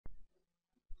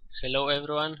Hello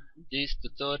everyone, this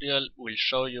tutorial will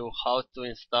show you how to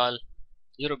install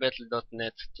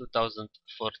Eurobattle.net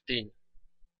 2014.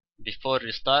 Before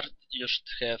you start, you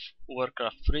should have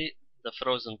Warcraft 3, The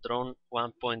Frozen Throne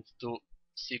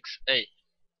 1.26a.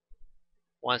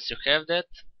 Once you have that,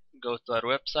 go to our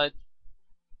website,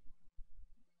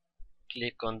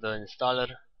 click on the installer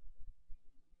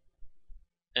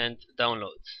and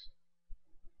download.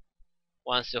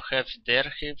 Once you have the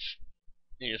archive,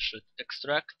 you should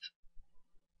extract,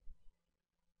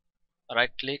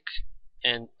 right click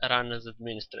and run as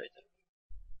administrator.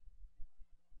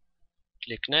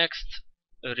 Click next,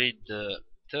 read the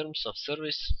terms of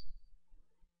service,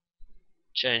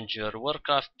 change your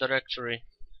Warcraft directory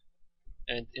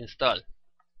and install.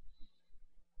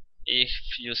 If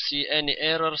you see any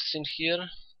errors in here,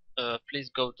 please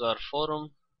go to our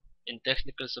forum in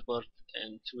technical support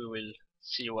and we will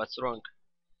see what's wrong.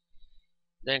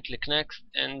 Then click next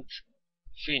and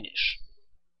finish.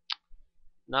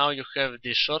 Now you have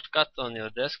this shortcut on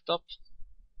your desktop.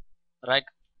 Right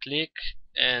click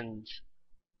and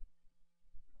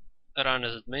run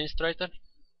as administrator,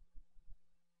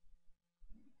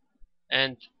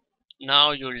 and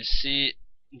now you will see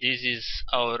this is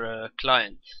our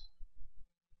client.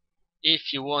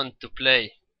 If you want to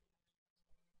play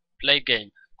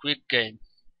game, quick game,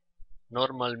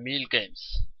 normal meal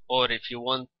games, or if you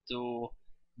want to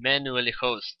manually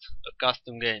host a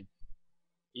custom game,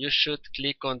 you should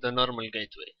click on the normal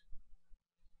gateway.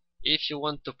 If you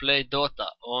want to play Dota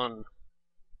on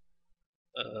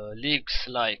leagues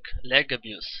like Lag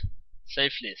Abuse,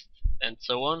 SafeList and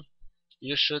so on,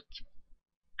 you should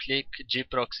click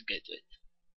gproxy gateway.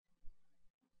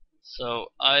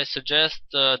 So I suggest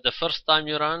the first time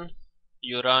you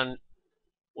run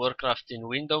Warcraft in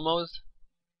window mode,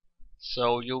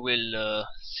 so you will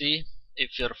see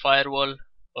if your firewall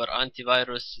or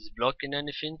antivirus is blocking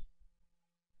anything.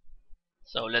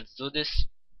 So let's do this.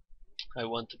 I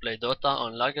want to play Dota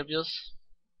on Lag Abuse.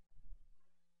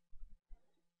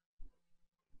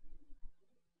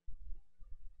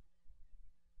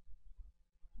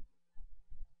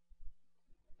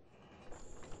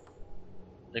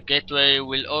 The gateway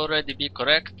will already be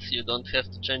correct, you don't have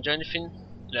to change anything.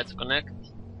 Let's connect.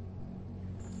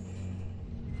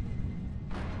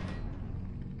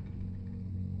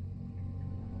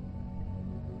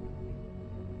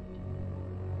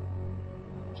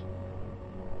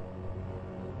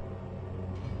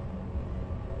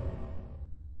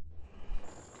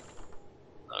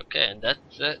 Okay, and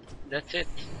that's it.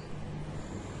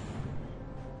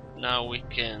 Now we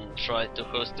can try to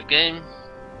host the game.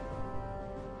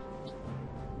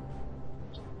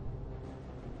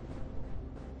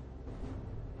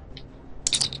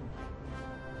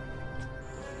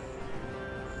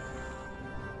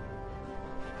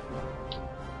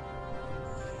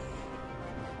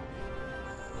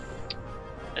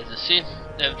 As you see,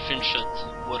 everything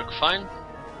should work fine.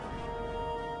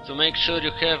 To make sure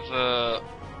you have a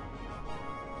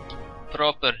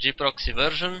proper gproxy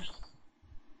version,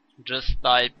 just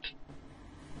type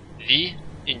V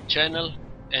in channel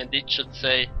and it should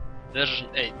say version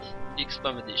 8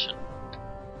 XPAM edition.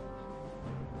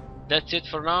 That's it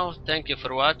for now. Thank you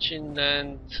for watching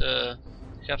and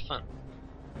have fun.